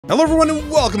Hello everyone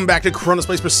and welcome back to Chronos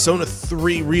Plays Persona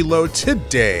 3 Reload.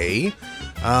 Today,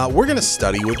 we're gonna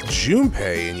study with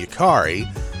Junpei and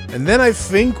Yukari, and then I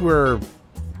think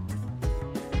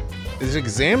is it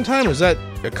exam time or is that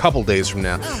a couple days from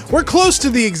now? We're close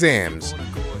to the exams.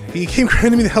 He came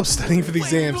granting me the help studying for the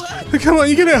exams. Come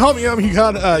on, you gonna help me out,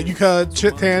 Yuka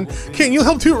Chitan? Can't you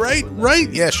help too, right?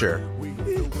 Right? Yeah, sure.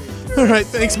 Alright,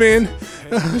 thanks man.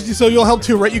 So you'll help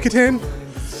too, right, Yucatan?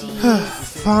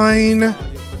 Fine.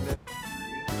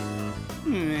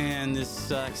 Man, this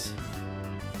sucks.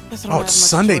 Oh, it's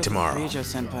Sunday tomorrow.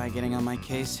 Senpai getting on my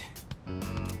case.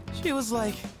 She was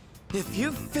like, if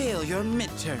you fail your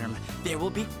midterm, there will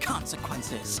be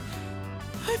consequences.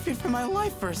 I feared for my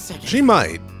life for a second. She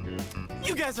might.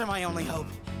 You guys are my only hope.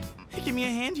 Give me a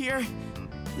hand here,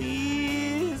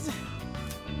 please.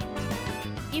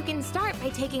 You can start by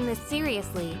taking this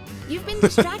seriously. You've been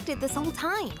distracted this whole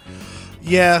time.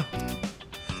 Yeah.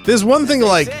 There's one thing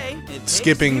like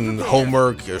skipping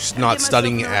homework or not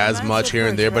studying as much here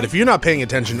and there, but if you're not paying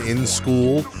attention in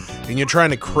school and you're trying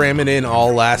to cram it in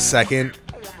all last second,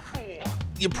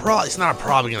 it's not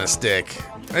probably gonna stick.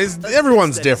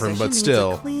 Everyone's different, but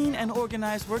still. A clean and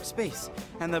organized workspace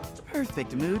and the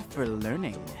perfect mood for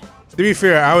learning. To be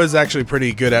fair, I was actually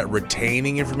pretty good at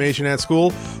retaining information at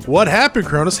school. What happened,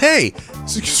 Chronos? Hey,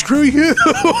 screw you.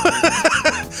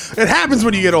 It happens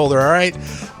when you get older, all right?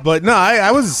 But no,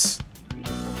 I was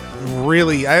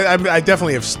really, I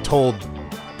definitely have told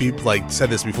people, like, said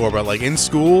this before, but like in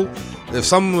school, if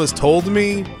something was told to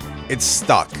me, it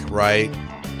stuck, right?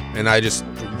 And I just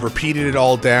repeated it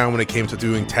all down when it came to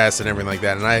doing tests and everything like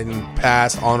that. And I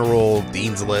passed, honor roll,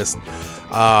 dean's list.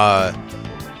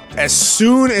 As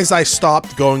soon as I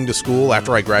stopped going to school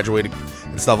after I graduated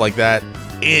and stuff like that,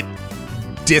 it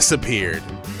disappeared.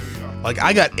 Like,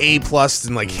 I got A+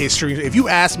 in like history. If you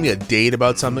asked me a date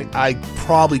about something, I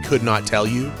probably could not tell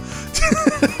you.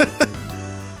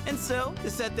 And so,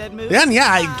 to set that mood, And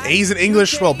yeah, A's in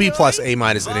English, well, B+, A- in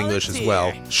English as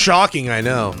well. Shocking, I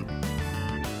know.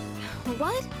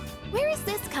 What? Where is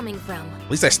this coming from? At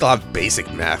least I still have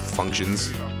basic math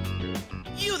functions.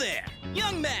 You there,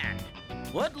 young man!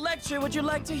 What lecture would you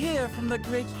like to hear from the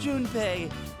great Junpei?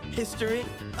 History,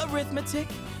 arithmetic,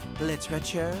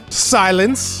 literature?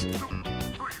 Silence.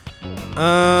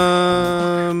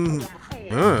 I don't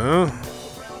know.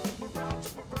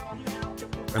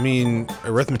 I mean,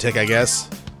 arithmetic, I guess.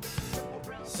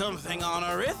 Something on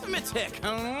arithmetic,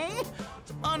 huh?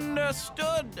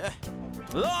 Understood.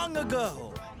 Long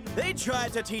ago, they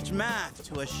tried to teach math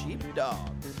to a sheepdog.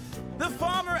 The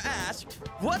farmer asked,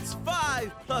 what's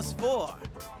 5 + 4?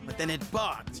 But then it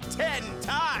barked 10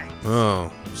 times.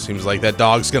 Oh, seems like that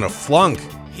dog's gonna flunk.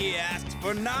 He asked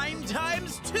for 9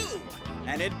 times 2,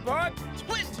 and it barked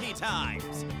 20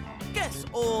 times. Guess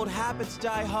old habits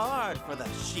die hard for the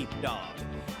sheepdog.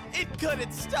 It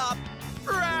couldn't stop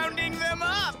rounding them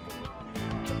up.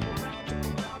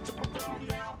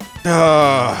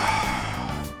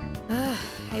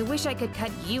 I wish I could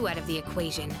cut you out of the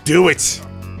equation. Do it.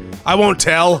 I won't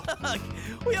tell. Look,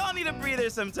 we all need a breather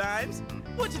sometimes.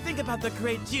 What'd you think about the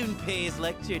great Junpei's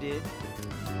lecture, dude?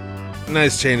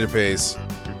 Nice change of pace.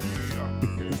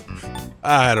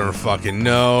 I don't fucking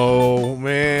know,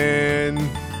 man.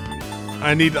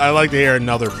 I'd like to hear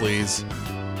another, please.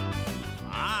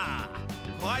 Ah,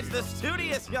 quite the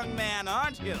studious young man,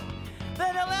 aren't you?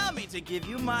 Then allow me to give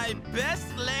you my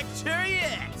best lecture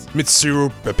yet.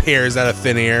 Mitsuru appears out of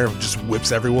thin air, just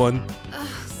whips everyone.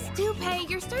 Junpei,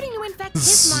 you're starting to infect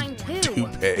his mind too.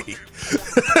 Junpei.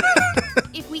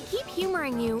 If we keep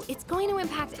humoring you, it's going to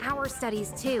impact our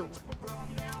studies too.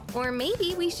 Or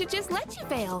maybe we should just let you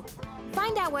fail.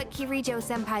 Find out what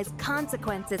Kirijo-senpai's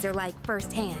consequences are like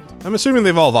firsthand. I'm assuming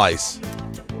they've all ice.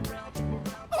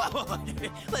 Whoa,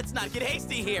 let's not get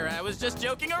hasty here. I was just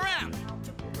joking around.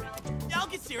 I'll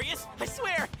get serious. I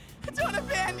swear. Don't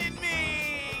abandon me.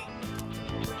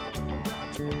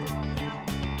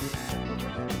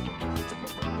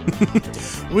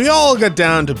 We all got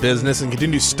down to business and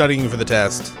continued studying for the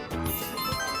test.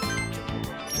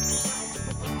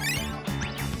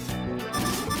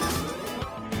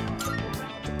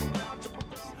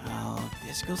 So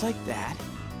this goes like that.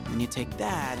 And then you take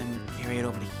that and carry it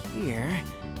over to here.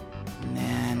 And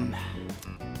then...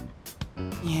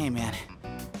 Hey, man.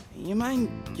 You mind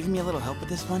giving me a little help with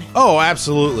this one? Oh,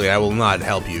 absolutely. I will not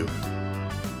help you.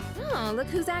 Oh, look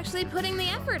who's actually putting the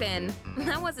effort in.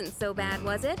 That wasn't so bad,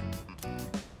 was it?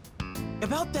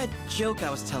 About that joke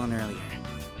I was telling earlier.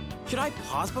 Should I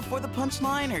pause before the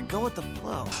punchline or go with the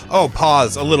flow? Oh,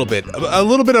 pause a little bit. A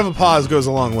little bit of a pause goes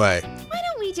a long way. Why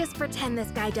don't we just pretend this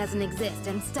guy doesn't exist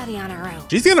and study on our own?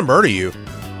 She's gonna murder you.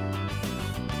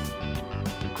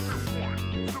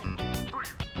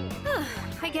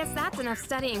 guess that's enough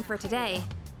studying for today.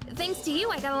 Thanks to you,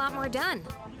 I got a lot more done.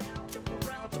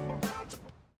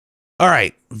 All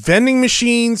right, vending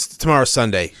machines tomorrow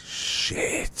Sunday.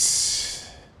 Shit.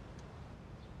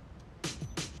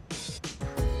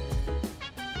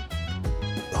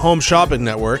 Home shopping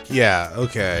network. Yeah,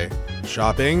 okay.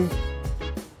 Shopping.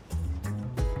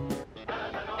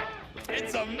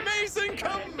 It's amazing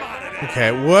commodity.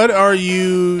 Okay, what are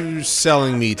you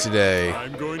selling me today?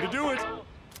 I'm going to do it.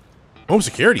 Home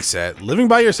security set. Living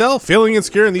by yourself, feeling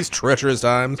insecure in these treacherous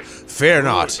times. Fear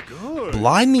not. Good.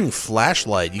 Blinding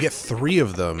flashlight. You get 3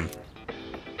 of them.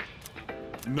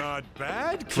 Not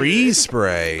bad. Kid. Freeze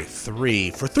spray. 3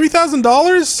 for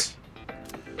 $3,000.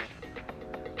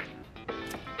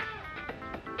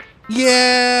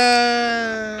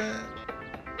 Yeah.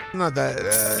 Not that.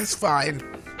 It's fine.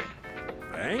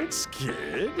 Thanks,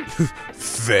 kid.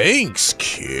 Thanks,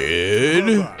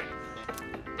 kid.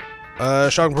 Bye-bye.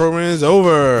 Shopping program is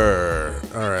over.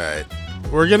 All right.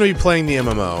 We're gonna be playing the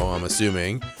MMO, I'm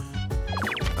assuming.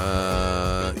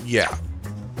 Yeah.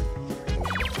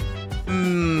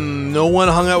 No one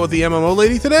hung out with the MMO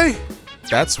lady today?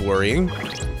 That's worrying.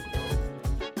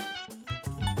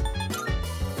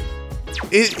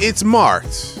 It's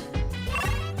marked.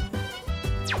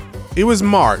 It was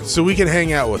marked, so we can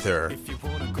hang out with her.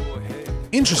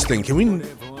 Interesting. Can we?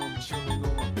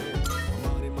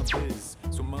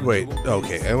 Wait.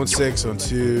 Okay. N16,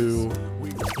 N2.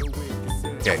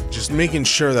 Okay. Just making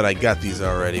sure that I got these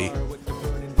already.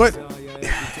 But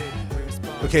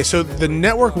okay. So the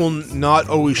network will not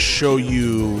always show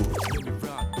you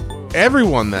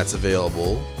everyone that's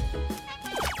available.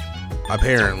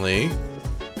 Apparently.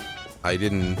 I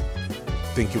didn't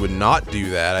think it would not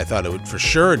do that. I thought it would for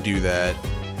sure do that.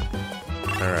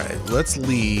 Alright, let's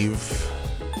leave.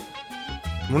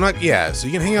 We're not, yeah, so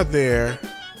you can hang out there.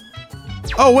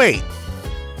 Oh, wait!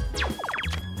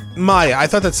 Maya, I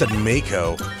thought that said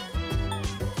Mako.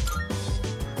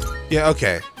 Yeah,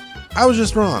 okay. I was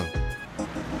just wrong.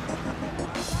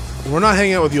 We're not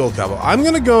hanging out with the old couple. I'm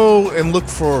gonna go and look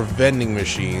for vending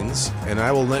machines, and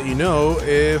I will let you know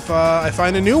if I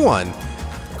find a new one.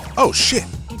 Oh, shit.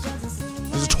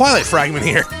 There's a Twilight fragment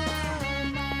here.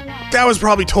 That was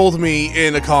probably told to me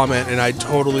in a comment, and I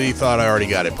totally thought I already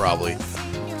got it, probably.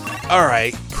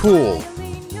 Alright, cool.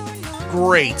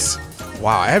 Great.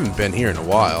 Wow, I haven't been here in a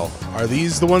while. Are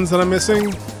these the ones that I'm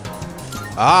missing?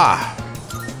 Ah.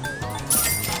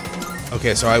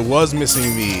 Okay, so I was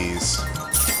missing these.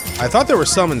 I thought there were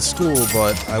some in school,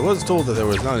 but I was told that there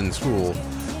was none in school.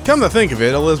 Come to think of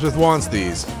it, Elizabeth wants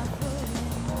these.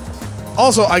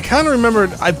 Also, I kind of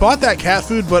remembered I bought that cat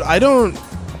food, but I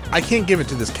can't give it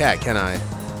to this cat, can I?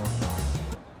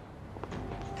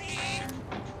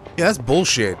 Yeah, that's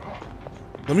bullshit.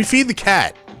 Let me feed the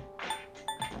cat.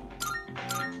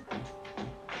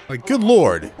 Like, good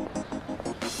lord.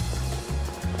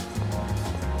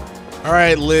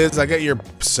 Alright, Liz, I got your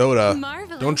soda.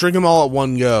 Marvelous. Don't drink them all at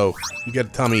one go. You get a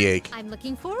tummy ache. I'm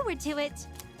looking forward to it.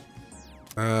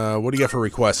 What do you got for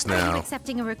requests Are you now?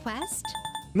 accepting a request?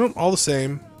 Nope, all the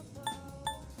same.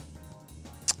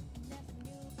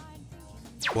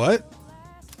 What?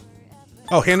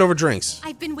 Oh, hand over drinks.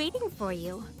 I've been waiting for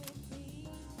you.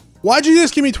 Why'd you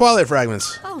just give me Twilight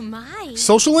fragments? Oh my.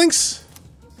 Social links?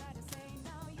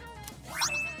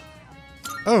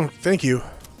 Oh, thank you.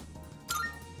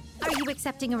 Are you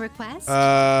accepting a request?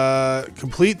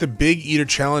 Complete the Big Eater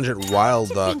Challenge at Wild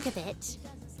to Duck. think of it.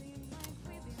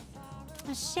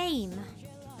 A shame.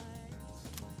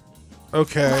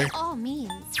 Okay. By all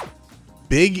means.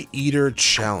 Big Eater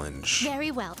Challenge.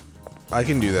 Very well. I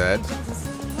can do that.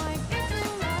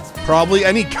 Probably.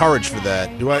 I need courage for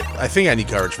that. Do I? I think I need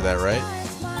courage for that, right?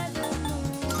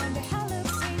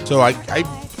 So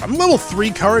I'm level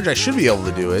 3 courage. I should be able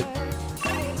to do it.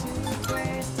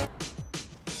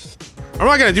 I'm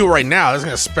not gonna do it right now. I'm just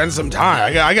gonna spend some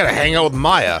time. I gotta hang out with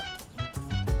Maya.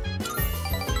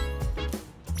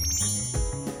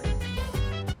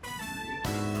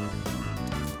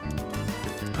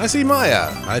 I see Maya.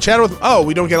 I chatted with. Oh,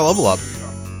 we don't get a level up.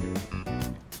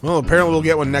 Well, apparently we'll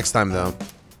get one next time, though.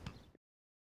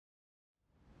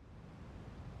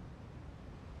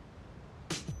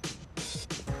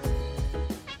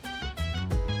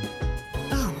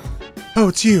 Oh,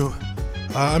 it's you.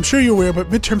 I'm sure you're aware, but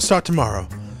midterms start tomorrow.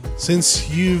 Since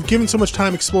you've given so much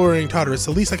time exploring Tartarus,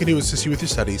 the least I can do is assist you with your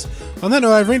studies. On that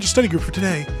note, I've arranged a study group for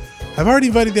today. I've already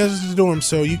invited the others to the dorm,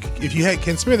 so if you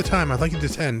can spare the time, I'd like you to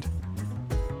attend.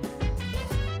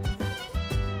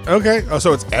 Okay. Oh,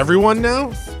 so it's everyone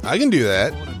now? I can do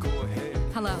that.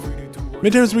 Hello.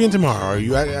 Midterms begin tomorrow. Are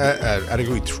you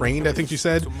adequately trained, I think you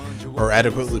said? Or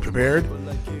adequately prepared?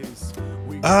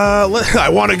 I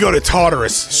want to go to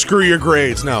Tartarus. Screw your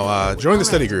grades. No, join the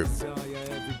study group.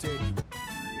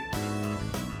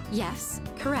 Yes,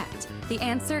 correct. The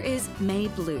answer is May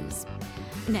blues.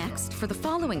 Next, for the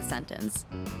following sentence.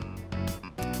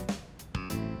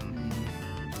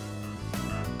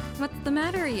 What's the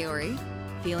matter, Yuri?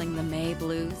 Feeling the May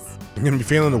blues? I'm gonna be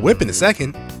feeling the whip in a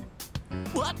second.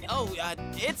 What? Oh,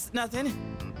 it's nothing.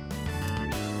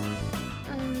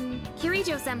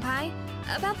 Kirijo-senpai,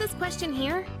 about this question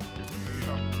here.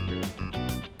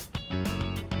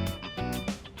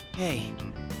 Hey,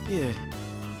 dude.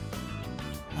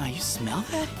 Oh, you smell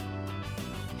that?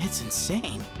 It's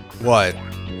insane. What?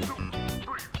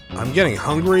 I'm getting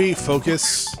hungry.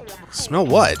 Focus. Smell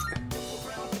what?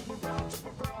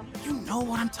 You know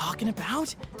what I'm talking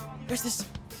about? There's this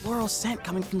floral scent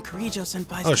coming from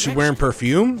Kirijo-senpai's Oh, she wearing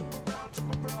perfume?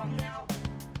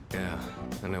 Yeah,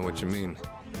 I know what you mean.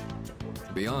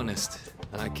 To be honest,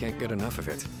 I can't get enough of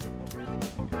it.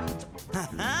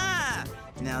 Ha!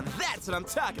 Now that's what I'm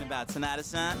talking about,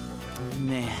 Sonata-san.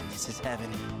 Man, this is heaven.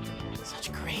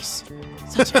 Such grace,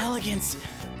 such elegance.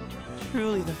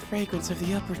 Truly the fragrance of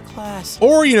the upper class.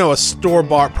 Or, you know, a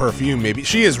store-bought perfume, maybe.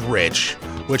 She is rich,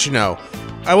 which, you know,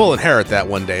 I will inherit that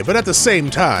one day, but at the same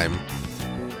time...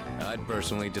 I'd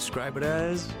personally describe it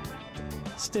as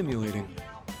stimulating.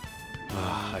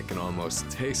 Ah, I can almost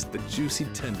taste the juicy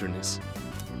tenderness.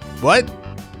 What?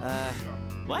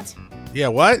 What? Yeah,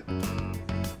 what?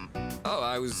 Oh,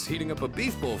 I was heating up a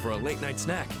beef bowl for a late-night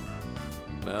snack.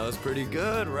 That was pretty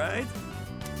good, right?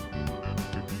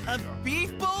 A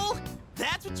beef bowl?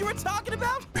 That's what you were talking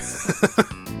about?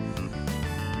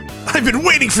 I've been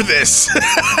waiting for this!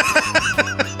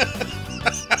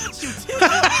 You too?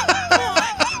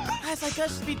 What? Guys like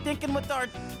us should be thinking with our...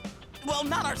 Well,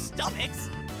 not our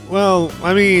stomachs. Well,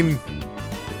 I mean...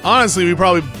 Honestly, we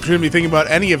probably shouldn't be thinking about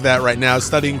any of that right now,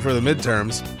 studying for the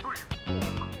midterms.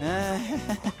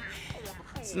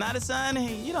 Sonata-san,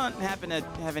 you don't happen to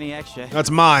have any extra? That's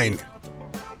mine.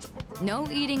 No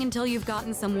eating until you've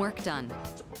gotten some work done.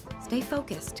 Stay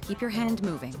focused. Keep your hand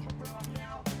moving.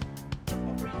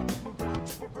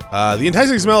 The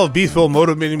enticing smell of beef will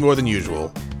motivate me more than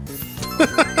usual.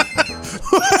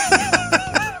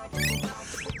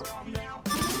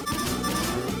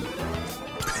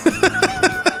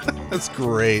 That's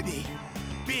great.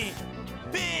 Beef!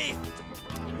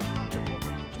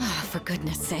 For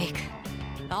goodness sake.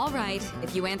 All right,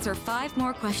 if you answer 5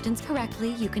 more questions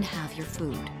correctly, you can have your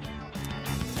food.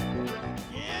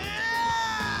 Yeah!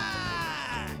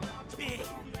 Beef!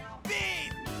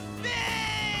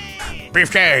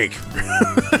 Beefcake!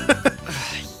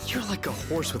 You're like a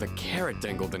horse with a carrot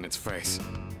dangled in its face.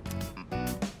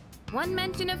 One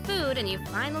mention of food and you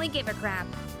finally give a crap.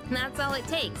 That's all it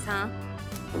takes, huh?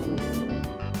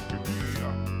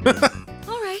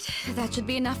 All right, that should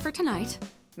be enough for tonight.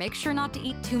 Make sure not to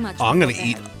eat too much. Oh, I'm gonna before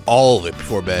eat bed. all of it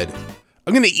before bed.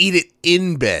 I'm gonna eat it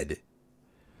in bed.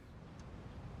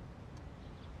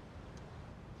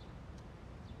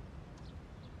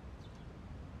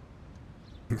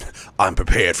 I'm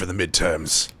prepared for the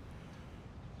midterms.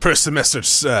 First semester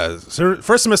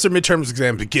midterms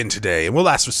exams begin today and will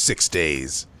last for 6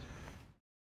 days.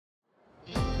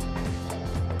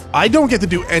 I don't get to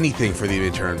do anything for the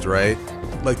midterms, right?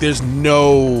 Like, there's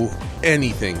no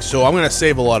anything, so I'm gonna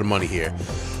save a lot of money here.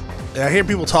 I hear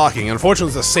people talking. Unfortunately,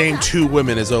 it's the same 2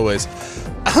 women as always.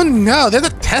 Oh no, there's a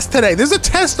test today. There's a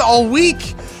test all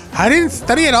week. I didn't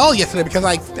study at all yesterday because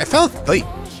I fell asleep.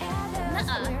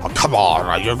 Oh, come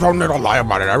on, you don't need to lie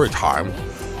about it every time.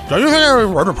 Don't you think every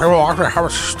word of people ought to have a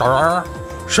star?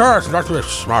 Sure, it's not to be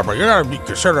smart, but you gotta be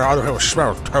considerate other people's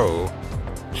smells too.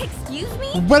 Excuse me?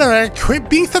 Whatever, quit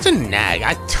being such a nag.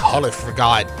 I totally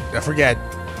forgot.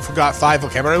 Forgot 5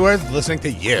 vocabulary words listening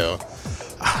to you.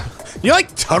 You're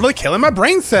like totally killing my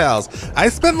brain cells. I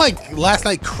spent like last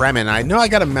night cramming. I know I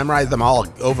gotta memorize them all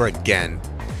over again.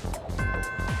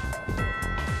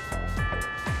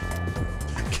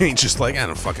 Kane's just like, I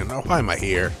don't fucking know. Why am I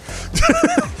here?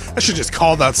 I should just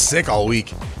called out sick all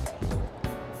week.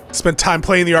 Spent time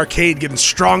playing the arcade, getting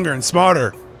stronger and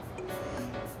smarter.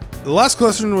 The last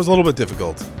question was a little bit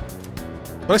difficult,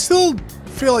 but I still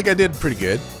feel like I did pretty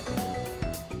good.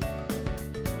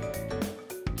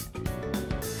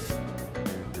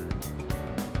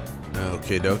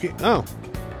 Okay, dokie. Oh.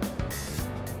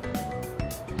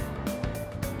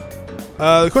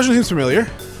 The question seems familiar.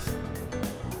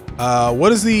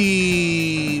 What is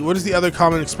the other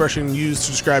common expression used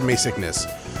to describe May sickness?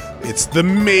 It's the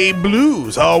May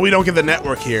blues. Oh, we don't get the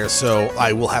network here, so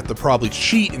I will have to probably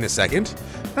cheat in a second.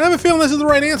 I have a feeling this is the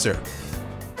right answer.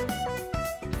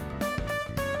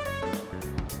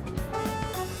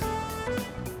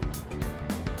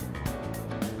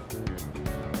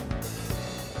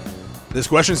 This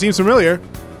question seems familiar.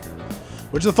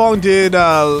 Which of the following did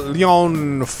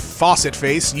Leon Fawcett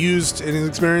face used in his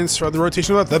experience for the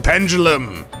rotation of the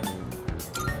pendulum?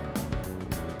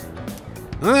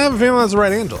 I have a feeling that's the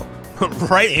right Angela.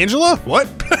 Right, Angela? What?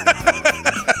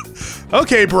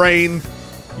 Okay, brain.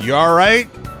 You alright?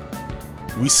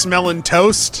 We smelling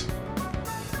toast?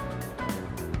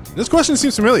 This question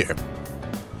seems familiar.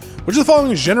 Which of the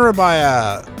following is generated by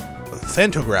a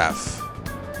phantograph?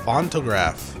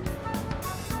 Phantograph.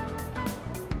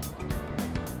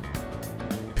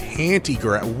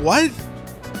 Pantygraph. What?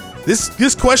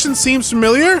 This question seems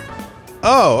familiar?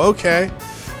 Oh, okay.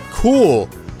 Cool.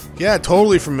 Yeah,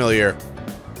 totally familiar.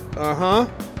 Uh-huh.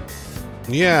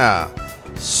 Yeah.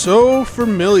 So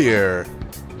familiar.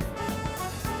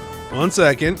 1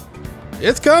 second.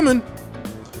 It's coming.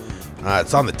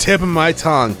 It's on the tip of my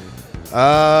tongue.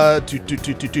 Where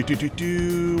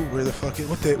the fuck is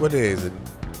what day is it?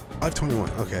 5/21.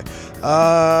 Okay.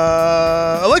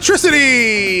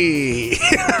 Electricity.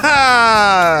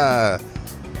 I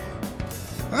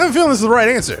have a feeling this is the right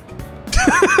answer.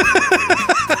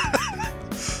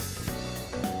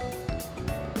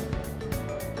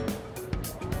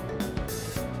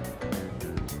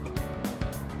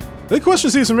 The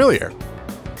question seems familiar.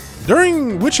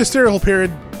 During which historical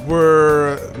period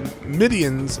were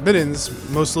middens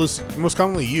most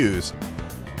commonly used?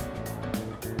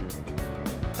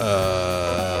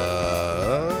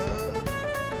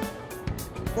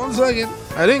 1 second.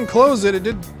 I didn't close it. It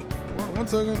did. 1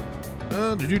 second.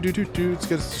 It's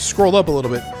gonna scroll up a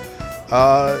little bit.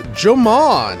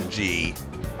 Jumanji.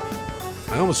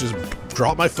 I almost just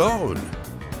dropped my phone.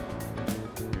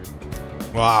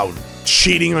 Wow.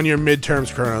 Cheating on your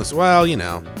midterms, Chronos. Well, you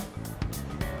know.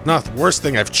 Not the worst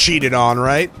thing I've cheated on,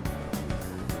 right?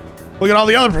 Look at all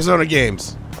the other Persona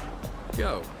games.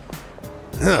 Go.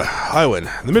 I win.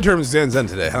 The midterms ends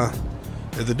today, huh?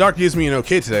 If the doctor gives me an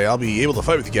okay today, I'll be able to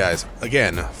fight with you guys.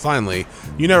 Again, finally.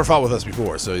 You never fought with us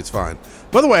before, so it's fine.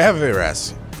 By the way, I have a favor to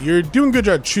ask. You're doing a good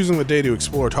job choosing the day to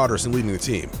explore Tartarus and leading the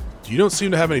team. You don't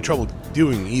seem to have any trouble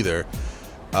doing either.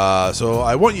 So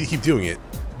I want you to keep doing it.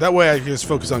 That way I can just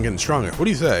focus on getting stronger. What do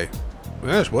you say?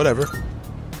 Whatever.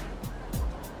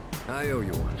 I owe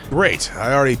you one. Great.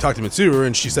 I already talked to Mitsuru,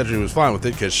 and she said she was fine with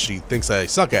it because she thinks I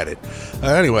suck at it.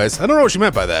 Anyways, I don't know what she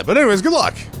meant by that. But anyways, good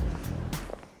luck.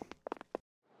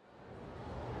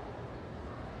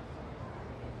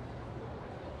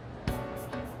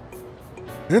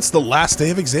 And it's the last day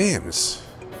of exams.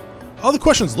 All the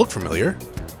questions look familiar.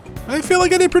 I feel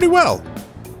like I did pretty well.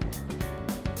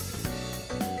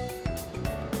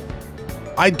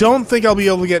 I don't think I'll be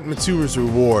able to get Mitsuru's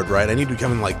reward, right? I need to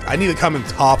come in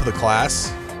top of the class.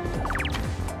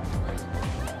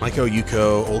 Maiko,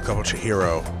 Yuko, old couple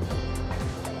Chihiro.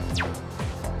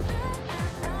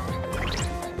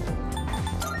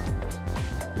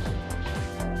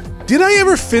 Did I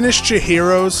ever finish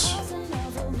Chihiro's?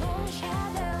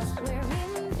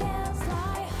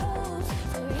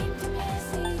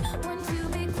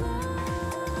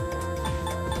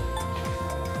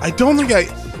 I don't think I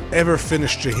ever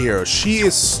finished Chihiro. She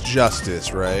is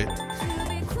justice, right?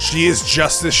 She is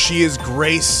justice. She is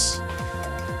grace.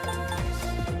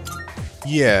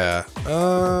 Yeah.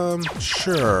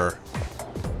 Sure.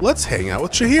 Let's hang out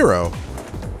with Chihiro.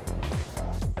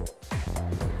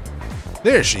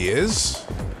 There she is.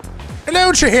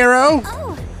 Hello, Chihiro.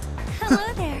 Oh,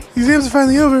 hello there. Exams are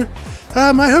finally over.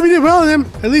 I hope you did well in them.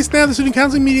 At least now the student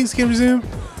counseling meetings can resume.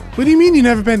 What do you mean you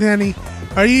never been to any?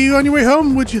 Are you on your way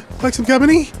home? Would you like some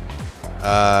company?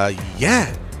 Yeah.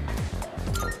 Yes.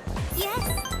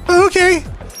 Oh, okay.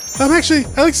 Actually,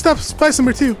 I'd like to stop by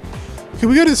somewhere too. Can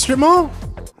we go to the strip mall?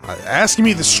 Asking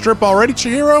me the strip already,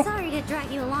 Chihiro? Sorry to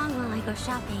drag you along while I go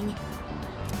shopping.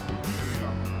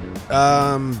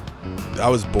 I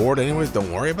was bored anyways.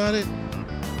 Don't worry about it.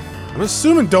 I'm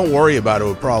assuming don't worry about it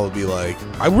would probably be like...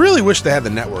 I really wish they had the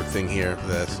network thing here for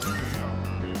this.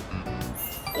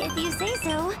 If you say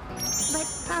so. But,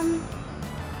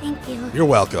 thank you. You're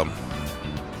welcome.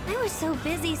 I was so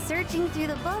busy searching through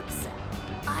the books.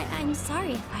 I'm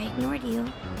sorry if I ignored you.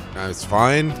 It's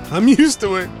fine. I'm used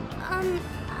to it. I'm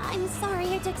sorry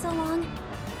it took so long.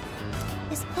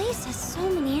 This place has so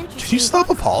many interesting... Can you stop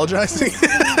apologizing? I was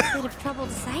having a bit of trouble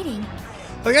deciding.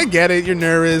 Like, I get it. You're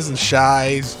nervous and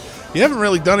shy. You haven't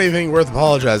really done anything worth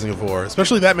apologizing for,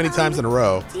 especially that many times in a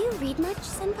row. Do you read much,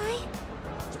 Senpai?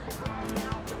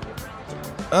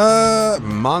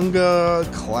 Manga,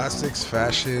 classics,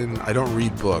 fashion. I don't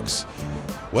read books.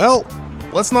 Well,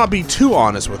 let's not be too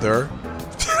honest with her.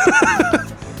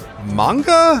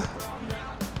 Manga?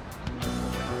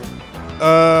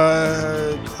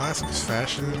 Classics,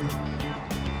 fashion.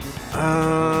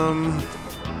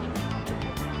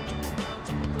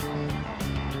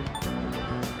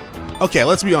 Okay,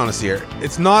 let's be honest here.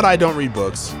 It's not I don't read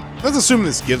books. Let's assume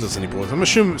this gives us any points. I'm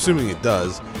assuming it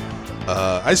does.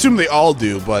 I assume they all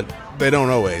do, but they don't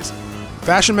always.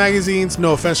 Fashion magazines,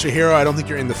 no offense to your hero, I don't think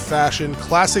you're into fashion.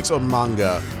 Classics or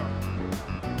manga?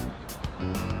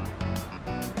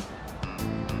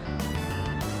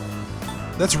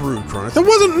 That's rude, Chronos. That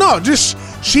wasn't, no, just,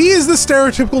 she is the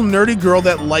stereotypical nerdy girl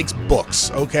that likes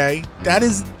books, okay?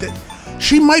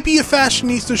 She might be a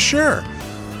fashionista, sure.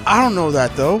 I don't know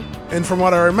that, though. And from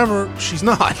what I remember, she's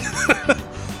not.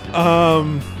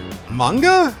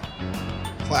 Manga?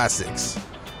 Classics.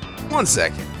 1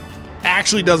 second.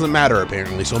 Actually doesn't matter,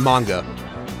 apparently, so manga.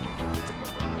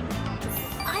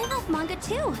 I love manga,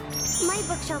 too. My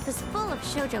bookshelf is full of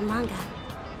shoujo manga.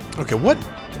 Okay, what?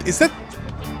 Is that...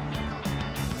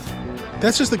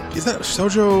 That's just the... Is that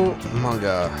shoujo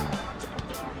manga?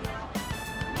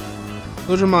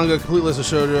 Shoujo manga, complete list of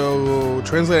shoujo,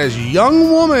 translated as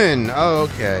young woman. Oh,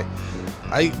 okay.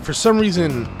 For some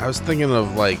reason, I was thinking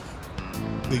of like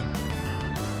the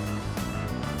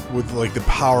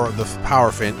power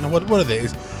fan. No, what are they? I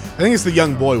think it's the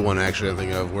young boy one actually. I'm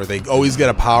thinking of where they always get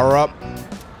a power up.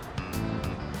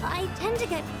 I tend to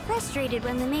get frustrated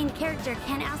when the main character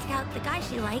can't ask out the guy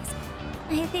she likes.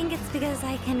 I think it's because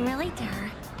I can relate to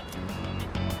her.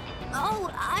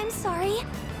 Oh, I'm sorry.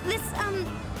 This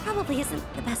probably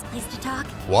isn't the best place to talk.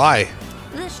 Why?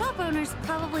 The shop owners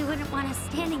probably wouldn't want us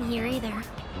standing here either.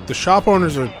 The shop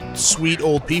owners are sweet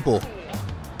old people.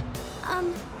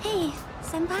 Hey,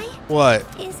 senpai? What?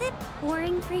 Is it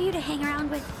boring for you to hang around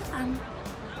with,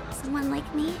 someone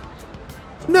like me?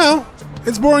 No,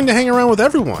 it's boring to hang around with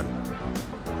everyone.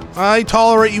 I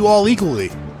tolerate you all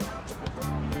equally.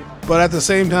 But at the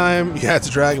same time, yeah, it's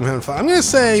a drag. I'm having fun. I'm gonna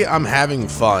say I'm having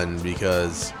fun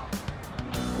because,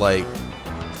 like,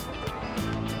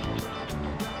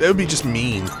 that would be just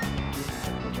mean.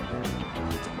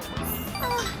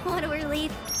 Oh, what a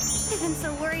relief. I've been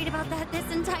so worried about that this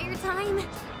entire time.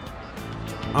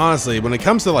 Honestly, when it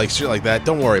comes to like shit like that,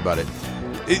 don't worry about it.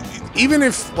 Even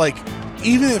if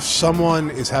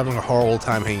someone is having a horrible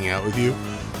time hanging out with you,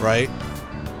 right?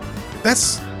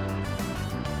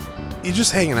 You're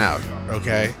just hanging out,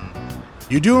 okay?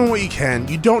 You're doing what you can.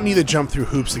 You don't need to jump through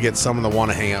hoops to get someone to want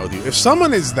to hang out with you. If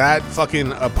someone is that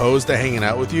fucking opposed to hanging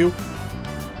out with you,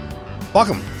 fuck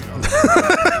them.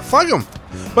 Fuck them.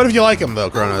 But if you like them, though,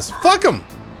 Chronos, fuck them.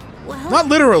 Well, Not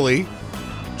literally.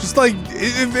 Just like,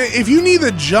 if you need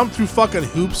to jump through fucking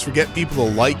hoops for get people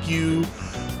to like you,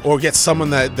 or get someone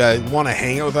that want to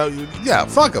hang out without you, yeah,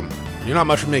 fuck them. You're not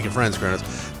much for making friends, Chronos.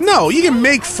 No, you can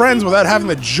make friends without having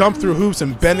to jump through hoops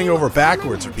and bending over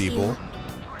backwards for people.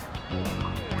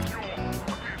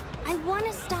 I want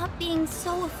to stop being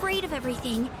so afraid of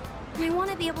everything, and I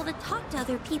want to be able to talk to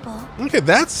other people. Okay,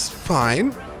 that's fine.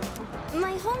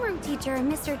 My homeroom teacher,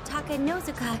 Mr.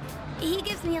 Takanozuka, he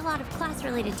gives me a lot of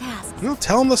class-related tasks. No,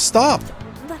 tell him to stop.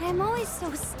 But I'm always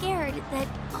so scared that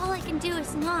all I can do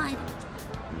is nod.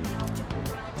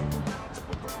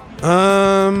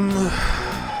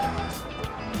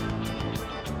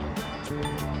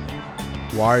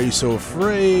 Why are you so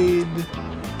afraid?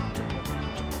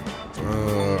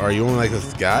 Are you only like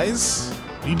with guys?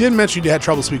 You did mention you had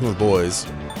trouble speaking with boys.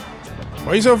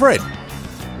 Why are you so afraid?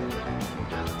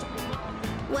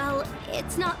 Well,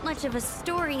 it's not much of a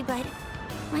story, but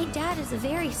my dad is a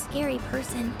very scary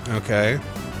person. Okay.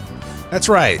 That's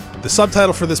right. The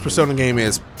subtitle for this Persona game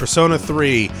is Persona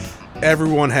 3,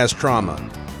 Everyone Has Trauma.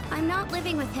 I'm not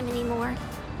living with him anymore.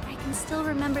 I can still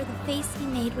remember the face he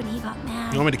made when he got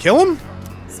mad. You want me to kill him?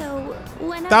 So,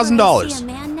 whenever $1,000. I see a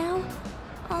man now,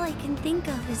 all I can think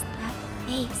of is that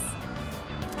face.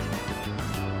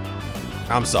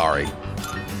 I'm sorry.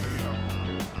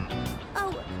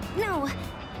 Oh, no.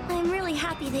 I'm really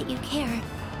happy that you care.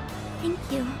 Thank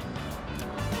you.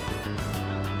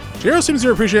 Jiro seems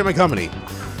to appreciate my company.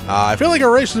 I feel like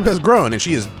our relationship has grown, and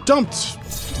she has dumped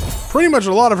pretty much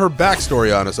a lot of her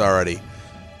backstory on us already.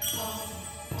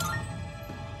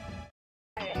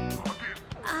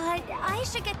 I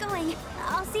should get going.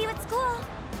 I'll see you at school.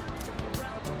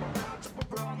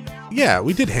 Yeah,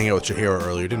 we did hang out with Chihiro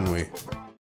earlier, didn't we? That's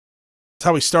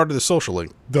how we started the social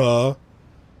link. Duh.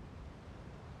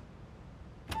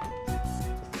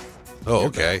 Oh,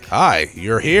 okay. Hi,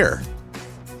 you're here.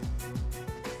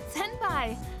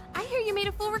 Senpai, I hear you made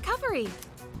a full recovery.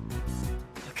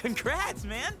 Congrats,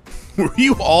 man. Were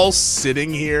you all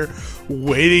sitting here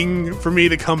waiting for me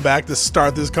to come back to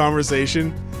start this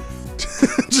conversation?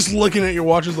 Just looking at your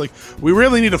watches like, we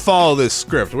really need to follow this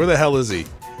script. Where the hell is he?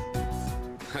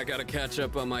 I gotta catch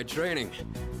up on my training.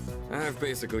 I've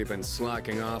basically been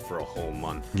slacking off for a whole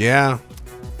month. Yeah.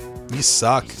 You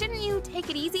suck. Shouldn't you take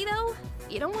it easy, though?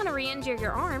 You don't want to re-injure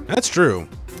your arm. That's true.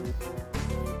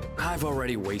 I've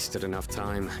already wasted enough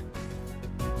time.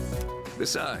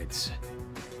 Besides,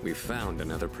 we found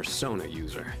another Persona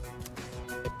user.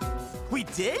 We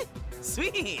did?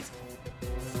 Sweet.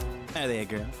 Are they a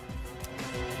girl?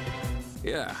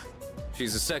 Yeah,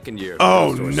 she's a second year.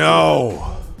 Oh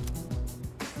no!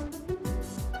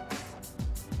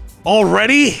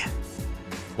 Already?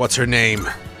 What's her name?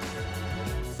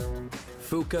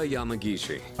 Fuka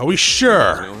Yamagishi. Are we You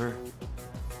sure? know her?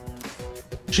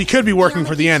 She could be working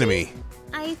for the enemy.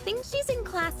 I think she's in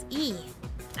Class E.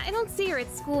 I don't see her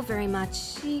at school very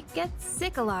much. She gets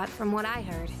sick a lot, from what I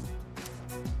heard.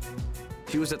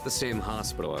 She was at the same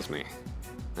hospital as me.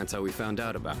 That's how we found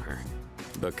out about her.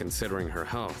 But considering her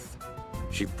health,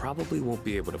 she probably won't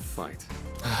be able to fight.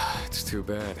 It's too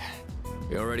bad.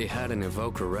 We already had an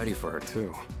evoker ready for her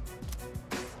too.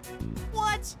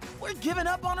 What? We're giving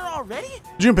up on her already?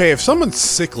 Junpei, if someone's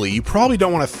sickly, you probably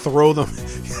don't want to throw them.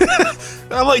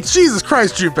 I'm like, Jesus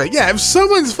Christ, Junpei. Yeah, if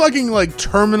someone's fucking like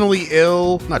terminally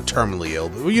ill, not terminally ill,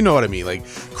 but you know what I mean, like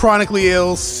chronically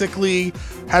ill, sickly,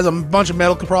 has a bunch of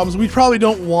medical problems, we probably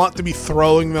don't want to be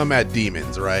throwing them at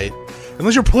demons, right?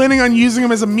 Unless you're planning on using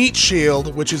them as a meat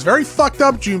shield, which is very fucked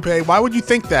up, Junpei. Why would you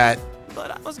think that?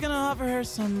 But I was gonna offer her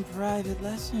some private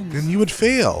lessons. And you would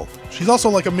fail. She's also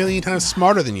like a million times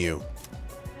smarter than you.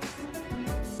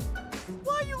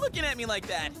 Why are you looking at me like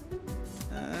that?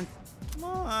 Come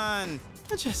on.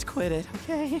 Just quit it,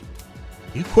 okay?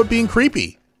 You quit being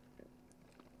creepy.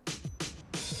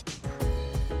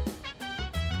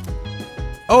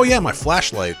 Oh yeah, my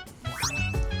flashlight.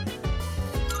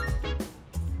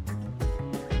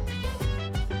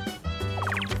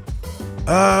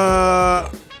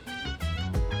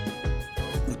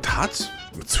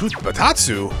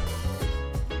 Batatsu?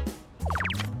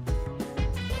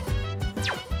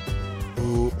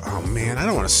 Ooh, oh man, I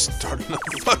don't want to start another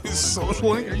fucking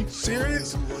social link. Are you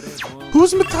serious?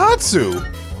 Who's Matatsu?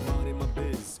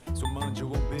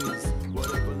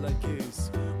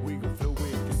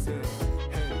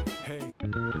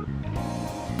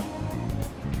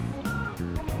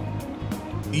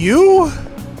 You?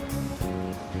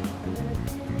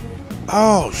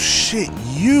 Oh shit,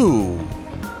 you.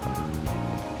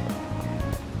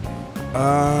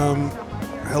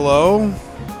 Hello?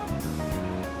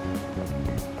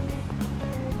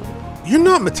 You're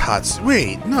not Matatsu.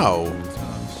 Wait, no.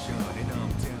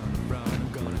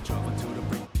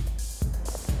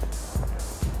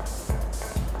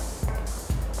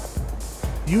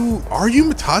 Are you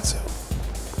Matatsu?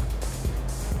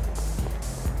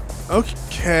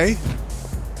 Okay.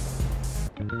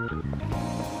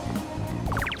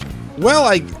 Well,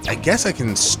 I guess I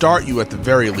can start you at the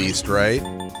very least, right?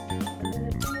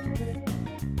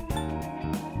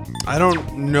 I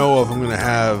don't know if I'm gonna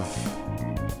have...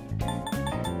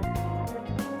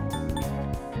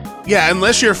 Yeah,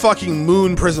 unless you're fucking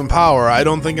Moon Prism Power, I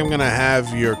don't think I'm gonna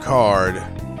have your card.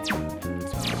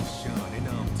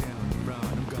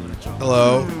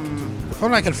 Hello? If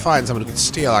only I could find someone who could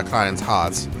steal our clients'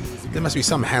 hearts. There must be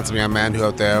some handsome young man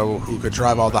out there who could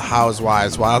drive all the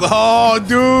housewives wild. Oh,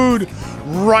 dude!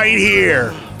 Right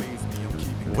here!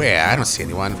 Where? I don't see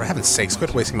anyone. For heaven's sakes,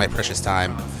 quit wasting my precious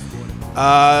time.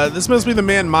 This must be the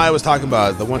man Maya was talking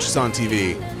about, the one she saw on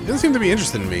TV. He doesn't seem to be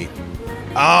interested in me.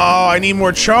 Oh, I need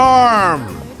more charm!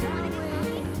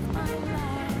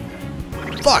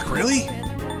 Fuck, really?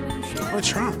 Where's my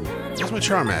charm? Where's my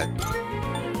charm at?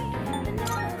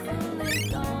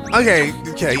 Okay,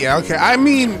 yeah, okay. I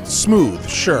mean, smooth,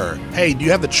 sure. Hey, do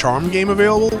you have the charm game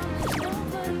available?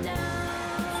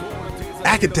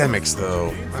 Academics,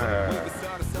 though.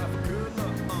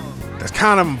 That's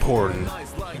kind of important.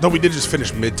 Though we did just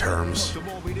finish midterms.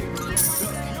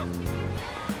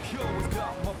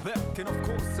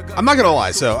 I'm not gonna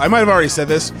lie, so I might have already said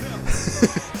this.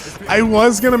 I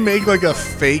was gonna make like a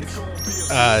fake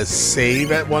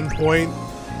save at one point.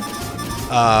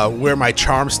 Where my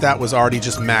charm stat was already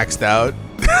just maxed out.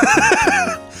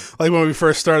 Like when we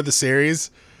first started the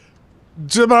series.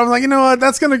 But I'm like, you know what,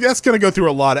 that's gonna go through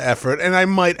a lot of effort, and I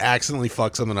might accidentally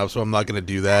fuck something up, so I'm not gonna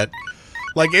do that.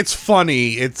 Like, it's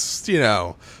funny, it's, you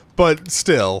know, but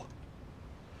still.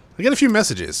 I get a few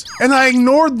messages, and I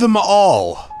ignored them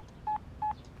all.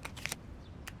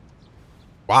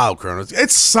 Wow, Chronos.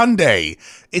 It's Sunday.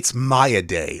 It's Maya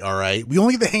Day, alright? We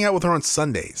only get to hang out with her on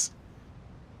Sundays.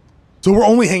 So we're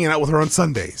only hanging out with her on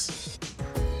Sundays.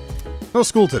 No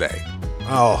school today.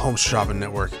 Oh, Home Shopping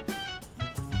Network.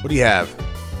 What do you have?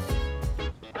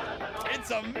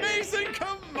 It's amazing,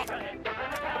 come on!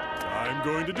 I'm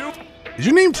going to do... Is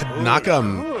your name Tanaka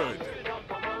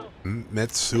Good.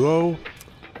 Metsuo?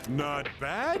 Not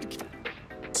bad.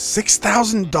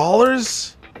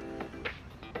 $6,000?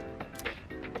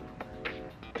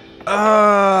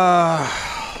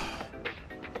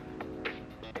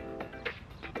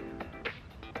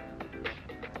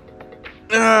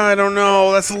 I don't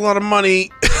know. That's a lot of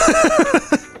money.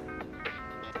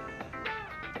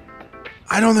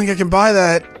 I don't think I can buy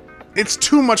that. It's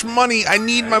too much money. I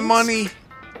need my money.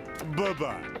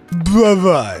 Bye-bye.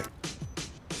 Bye-bye.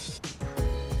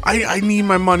 I need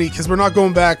my money because we're not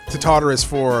going back to Tartarus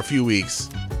for a few weeks.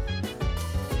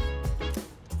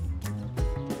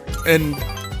 And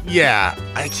yeah,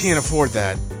 I can't afford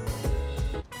that.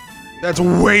 That's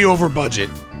way over budget.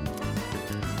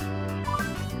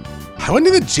 I went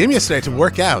to the gym yesterday to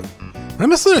work out.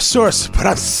 I'm a little sore, but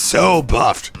I'm so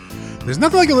buffed. There's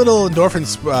nothing like a little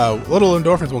endorphins. Little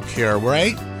endorphins will cure,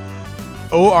 right?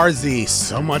 ORZ,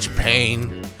 so much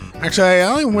pain. Actually, I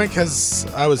only went because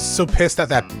I was so pissed at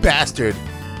that bastard.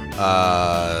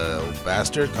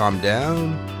 Bastard, calm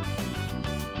down.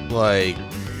 Like,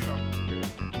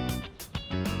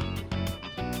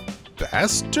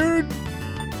 bastard?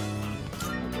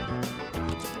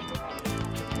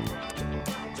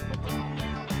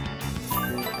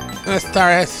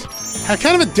 Sorry, I had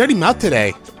kind of a dirty mouth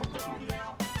today.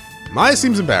 Maya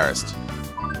seems embarrassed.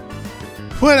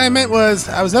 What I meant was,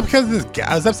 I was upset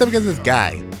because of this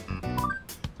guy.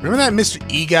 Remember that Mr.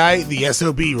 E guy, the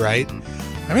SOB, right?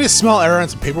 I made a small error on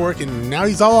some paperwork, and now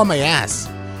he's all on my ass.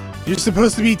 You're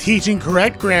supposed to be teaching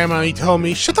correct grammar, he told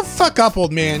me. Shut the fuck up,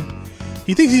 old man.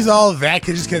 He thinks he's all that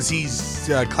just because he's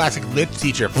a classic lit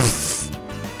teacher.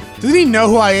 Doesn't he know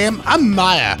who I am? I'm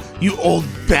Maya, you old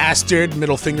bastard,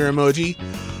 middle finger emoji.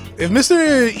 If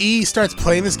Mr. E starts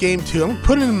playing this game too, I'm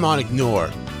putting him on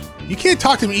ignore. You can't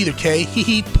talk to him either, Kay.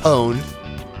 Hee pwned.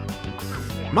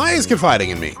 Maya's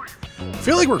confiding in me.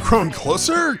 Feel like we're growing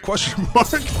closer? Question mark.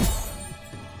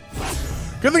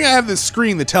 Good thing I have this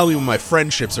screen to tell me when my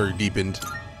friendships are deepened.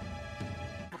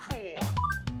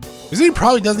 He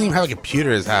probably doesn't even have a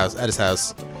computer at his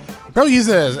house. Probably use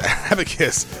it as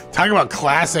abacus. Talking about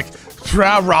classic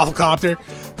proud Rafflecopter.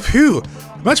 Phew,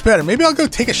 much better. Maybe I'll go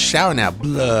take a shower now.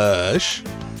 Blush.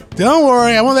 Don't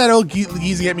worry, I want that old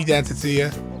geese to get me dancing to you.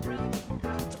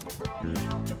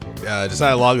 I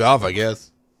decided to log off, I guess.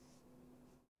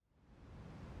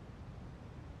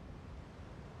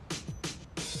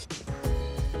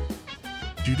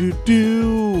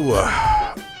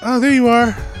 Oh, there you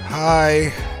are.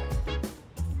 Hi.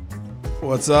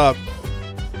 What's up?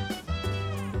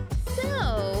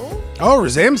 So... Oh,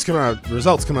 results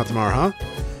come out tomorrow, huh?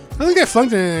 I don't think I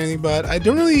flunked anything, but I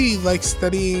don't really like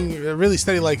studying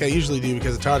like I usually do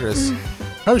because of Tartarus.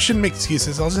 Probably shouldn't make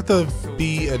excuses. I'll just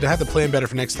have to plan better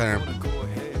for next time.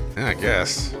 Yeah, I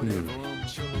guess.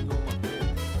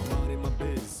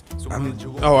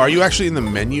 Oh, are you actually in the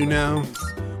menu now?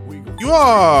 You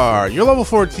are! You're level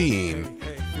 14.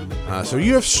 So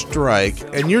you have strike,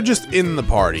 and you're just in the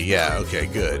party. Yeah, okay,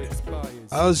 good.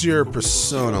 How's your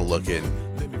persona looking?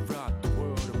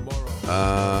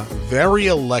 Very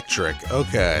electric.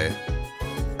 Okay.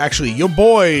 Actually, your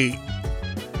boy...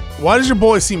 Why does your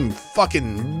boy seem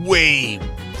fucking way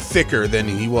thicker than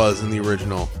he was in the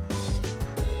original?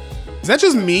 Is that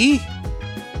just me?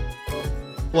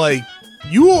 Like,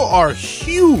 you are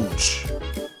huge.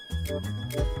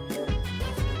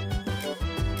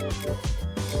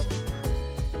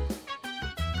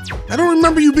 I don't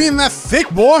remember you being that thick,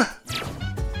 boy.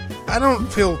 I don't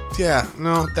feel... Yeah,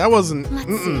 no, that wasn't...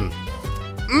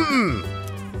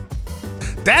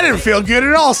 That didn't feel good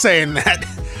at all saying that.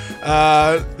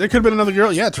 There could have been another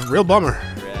girl. Yeah, it's a real bummer.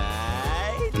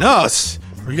 Right? No,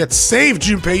 you got saved,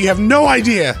 Junpei. You have no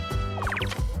idea.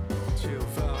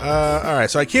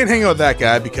 Alright, so I can't hang out with that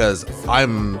guy because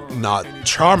I'm not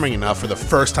charming enough for the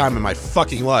first time in my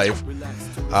fucking life.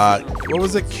 What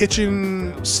was it?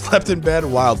 Kitchen, slept in bed,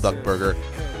 wild duck burger.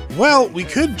 Well, we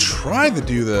could try to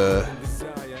do the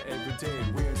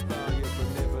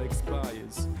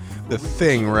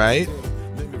thing, right?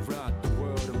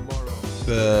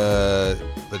 The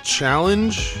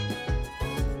challenge.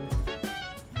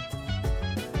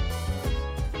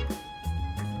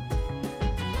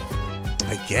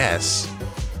 I guess.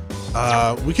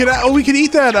 We could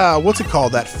eat that what's it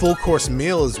called? That full course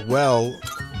meal as well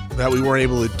that we weren't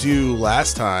able to do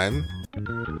last time.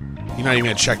 You're not even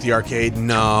gonna check the arcade?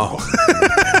 No.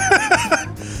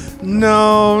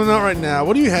 No, not right now.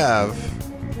 What do you have?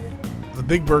 The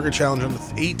Big Burger Challenge on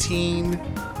the 18.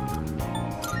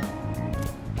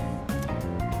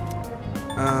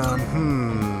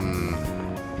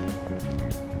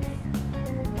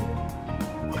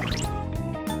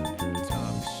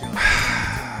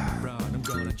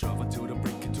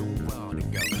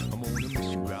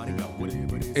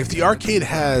 if the arcade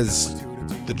has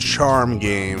the charm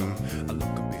game,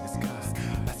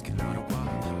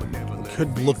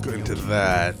 could look into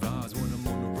that.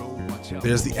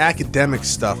 There's the academic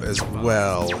stuff as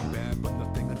well.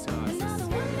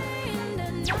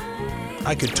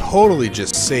 I could totally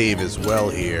just save as well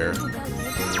here.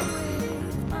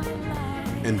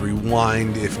 And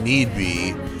rewind if need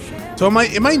be. So am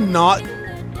I not...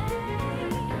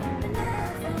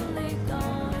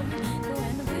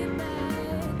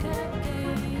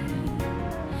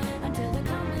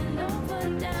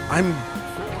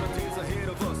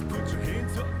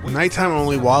 Nighttime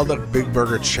only Wild Duck Big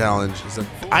Burger Challenge.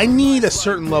 I need a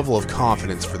certain level of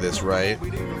confidence for this, right?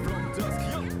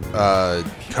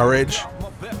 Courage.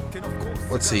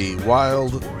 Let's see.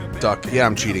 Wild Duck. Yeah,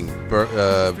 I'm cheating.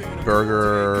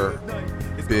 Burger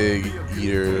Big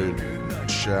Eater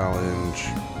Challenge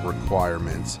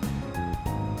requirements.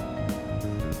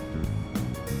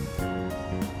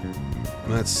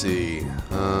 Let's see.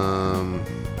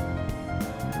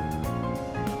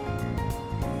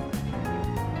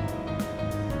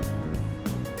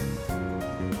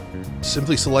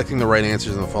 Simply selecting the right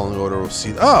answers in the following order will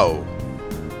see. Oh!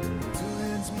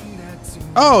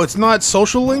 Oh, it's not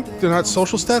social link? They're not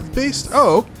social stat based?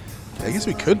 Oh, I guess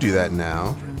we could do that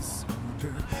now.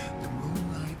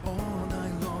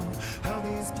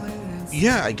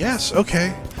 Yeah, I guess.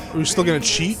 Okay. Are we still gonna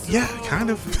cheat? Yeah,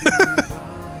 kind of.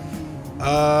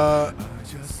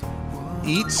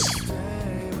 Eat.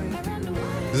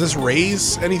 Does this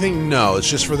raise anything? No, it's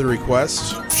just for the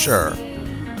request. Sure.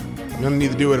 I'm gonna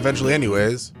need to do it eventually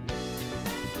anyways.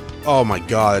 Oh my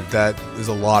god, that is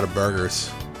a lot of burgers.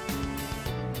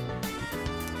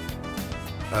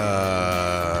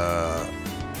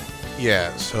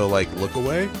 Yeah, so like, look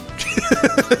away?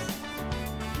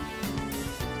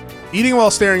 Eating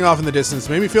while staring off in the distance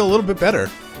made me feel a little bit better.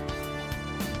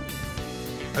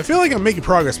 I feel like I'm making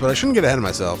progress, but I shouldn't get ahead of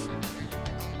myself.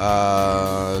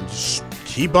 Just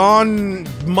keep on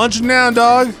munching down,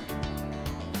 dog.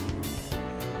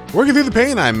 Working through the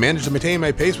pain, I managed to maintain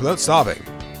my pace without sobbing.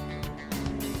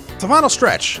 It's a final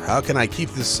stretch. How can I keep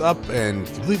this up and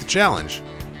complete the challenge?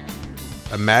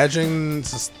 Imagine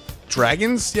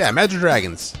dragons? Yeah, imagine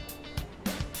dragons.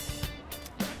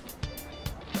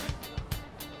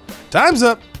 Time's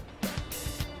up.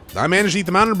 I managed to eat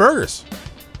the mountain of burgers.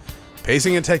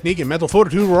 Pacing and technique and mental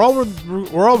fortitude were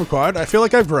all required. I feel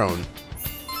like I've grown.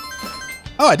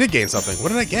 Oh, I did gain something. What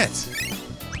did I get?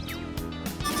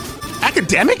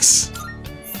 Academics?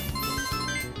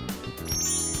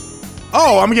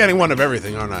 Oh, I'm getting one of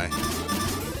everything, aren't I?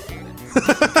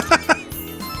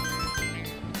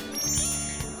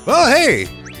 Well, hey,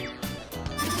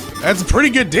 that's a pretty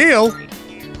good deal.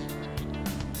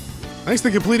 Thanks to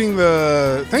completing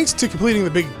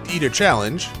the Big Eater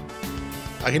Challenge,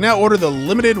 I can now order the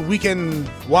limited weekend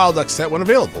Wild Duck set when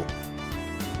available.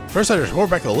 First, I report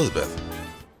back to Elizabeth.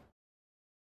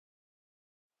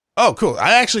 Oh, cool.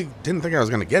 I actually didn't think I was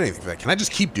going to get anything for that. Can I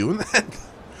just keep doing that?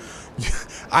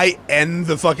 I end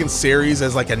the fucking series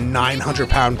as like a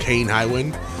 900-pound Kane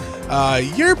Highwind.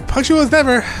 You're punctual as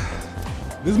never.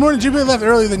 This morning, Jupiter left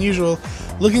earlier than usual,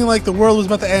 looking like the world was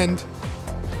about to end.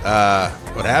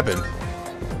 What happened?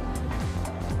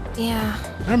 Yeah.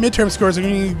 Our midterm scores are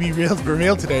going to be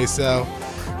revealed today, so...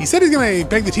 He said he's going to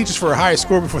beg the teachers for a higher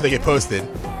score before they get posted.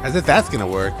 As if that's going to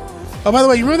work. Oh, by the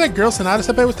way, you remember that girl Sonata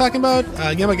Senpai was talking about?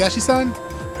 Yamagashi-san?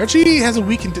 Heard she has a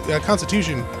weak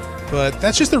constitution, but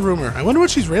that's just a rumor. I wonder what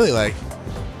she's really like.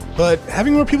 But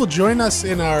having more people join us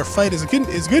in our fight is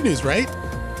good news, right?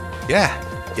 Yeah.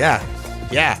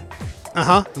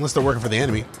 Uh-huh, unless they're working for the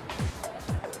enemy.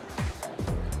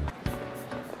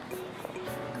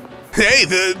 Hey,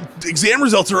 the exam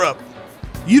results are up.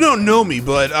 You don't know me,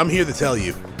 but I'm here to tell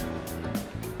you.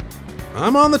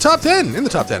 I'm on the top 10, in the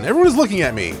top 10. Everyone's looking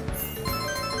at me.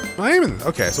 I am in,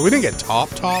 okay, so we didn't get top,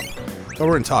 but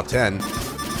we're in top 10.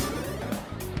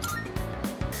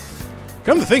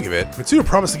 Come to think of it, Mitsuo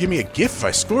promised to give me a gift if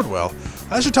I scored well.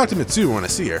 I should talk to Mitsuo when I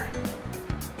see her.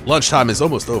 Lunchtime is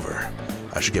almost over.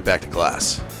 I should get back to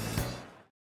class.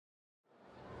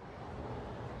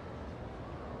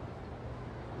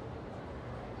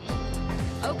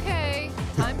 Okay,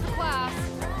 time for class.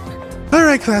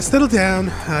 Alright class, settle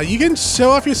down. You can show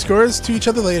off your scores to each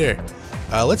other later.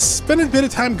 Let's spend a bit of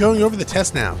time going over the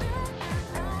test now.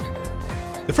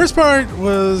 The first part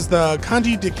was the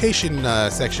kanji dictation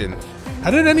section.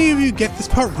 How did any of you get this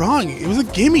part wrong? It was a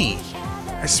gimme.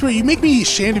 I swear, you make me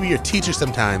ashamed to be your teacher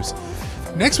sometimes.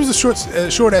 Next was a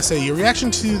short essay. Your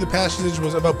reaction to the passage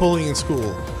was about bullying in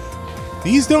school.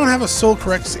 These don't have a sole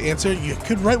correct answer. You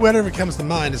could write whatever comes to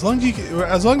mind as long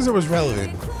as it was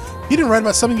relevant. You didn't write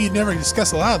about something you'd never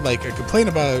discuss aloud, like a complaint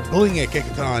about bullying at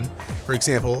Gekakon, for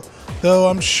example. Though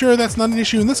I'm sure that's not an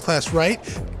issue in this class, right?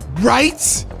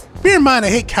 Right? Bear in mind, I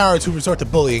hate cowards who resort to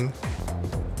bullying.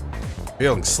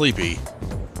 Feeling sleepy,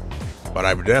 but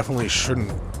I definitely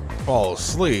shouldn't fall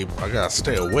asleep. I gotta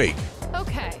stay awake.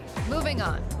 Okay, moving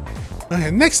on.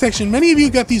 Okay, next section. Many of you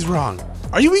got these wrong.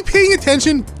 Are you paying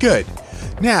attention? Good.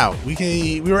 Now,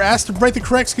 we were asked to write the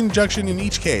correct conjunction in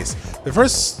each case. The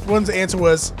first one's answer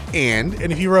was and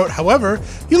if you wrote however,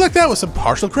 you lucked out with some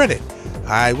partial credit.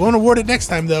 I won't award it next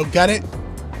time though, got it?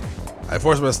 I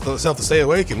forced myself to stay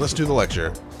awake and listen to the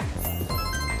lecture.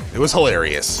 It was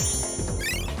hilarious.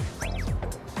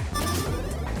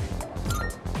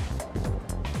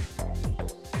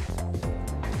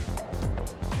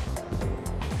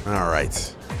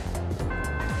 Alright.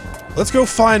 Let's go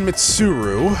find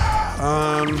Mitsuru.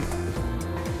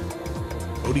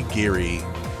 Odigiri.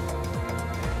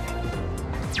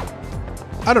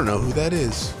 I don't know who that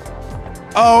is.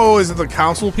 Oh, is it the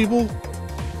council people?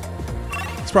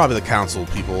 It's probably the council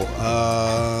people.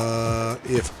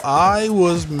 If I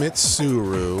was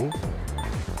Mitsuru,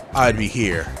 I'd be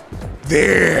here.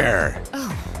 There!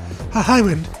 Oh. Hi,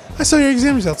 Wind. I saw your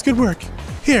exam results. Good work.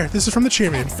 Here, this is from the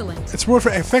chairman. Excellent. It's more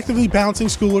for effectively balancing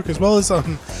schoolwork as well as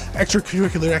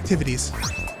extracurricular activities.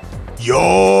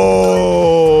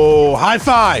 Yo! High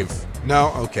five!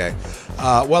 No? Okay.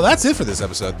 Well, that's it for this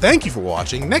episode. Thank you for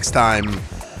watching. Next time,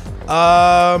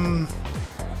 I'll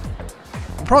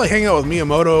probably hang out with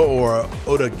Miyamoto or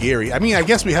Odagiri. I mean, I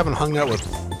guess we haven't hung out with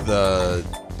the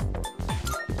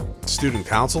student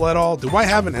council at all. Do I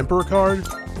have an Emperor card?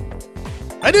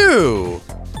 I do!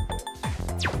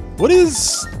 What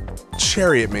is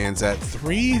Chariot Man's at?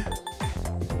 3?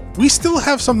 We still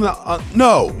have something that,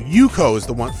 no, Yuko is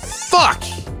the one. Fuck!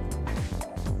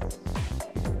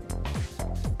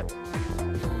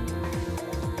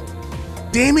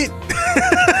 Damn it!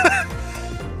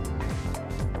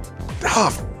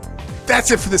 Oh, that's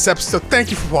it for this episode.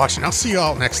 Thank you for watching. I'll see you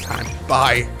all next time.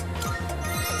 Bye.